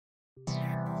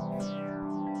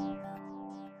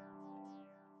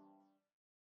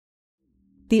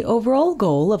The overall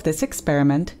goal of this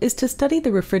experiment is to study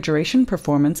the refrigeration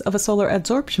performance of a solar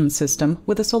adsorption system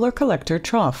with a solar collector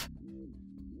trough.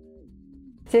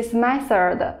 This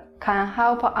method can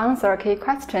help answer key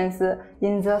questions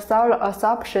in the solar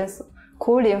adsorption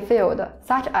cooling field,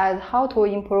 such as how to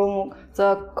improve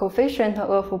the coefficient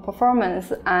of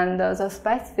performance and the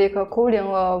specific cooling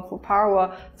of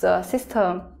power the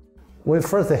system. We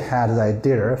first had the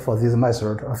idea for this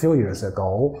method a few years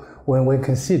ago when we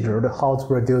considered how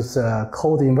to reduce a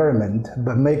cold environment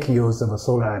but make use of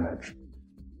solar energy.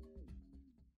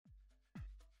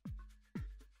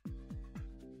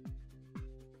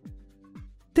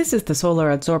 This is the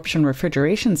solar adsorption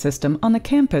refrigeration system on the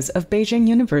campus of Beijing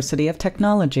University of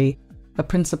Technology. A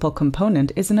principal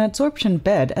component is an adsorption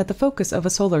bed at the focus of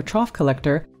a solar trough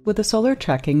collector with a solar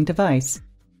tracking device.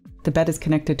 The bed is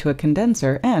connected to a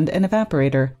condenser and an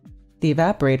evaporator. The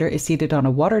evaporator is seated on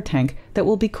a water tank that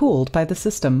will be cooled by the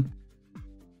system.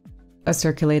 A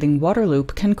circulating water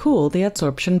loop can cool the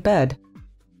adsorption bed.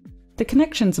 The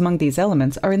connections among these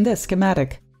elements are in this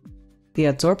schematic. The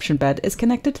adsorption bed is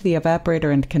connected to the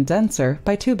evaporator and condenser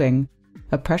by tubing.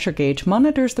 A pressure gauge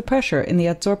monitors the pressure in the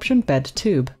adsorption bed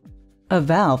tube. A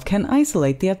valve can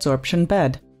isolate the adsorption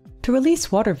bed. To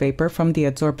release water vapor from the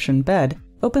adsorption bed,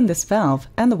 open this valve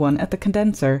and the one at the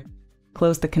condenser.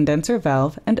 Close the condenser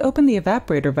valve and open the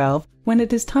evaporator valve when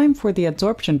it is time for the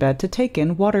adsorption bed to take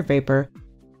in water vapor.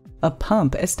 A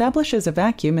pump establishes a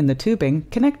vacuum in the tubing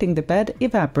connecting the bed,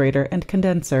 evaporator, and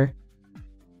condenser.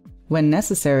 When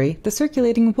necessary, the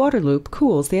circulating water loop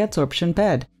cools the adsorption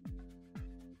bed.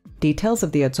 Details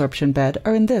of the adsorption bed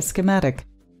are in this schematic.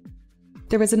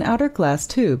 There is an outer glass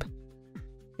tube.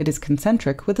 It is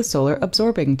concentric with a solar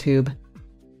absorbing tube.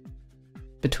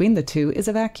 Between the two is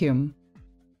a vacuum.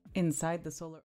 Inside the solar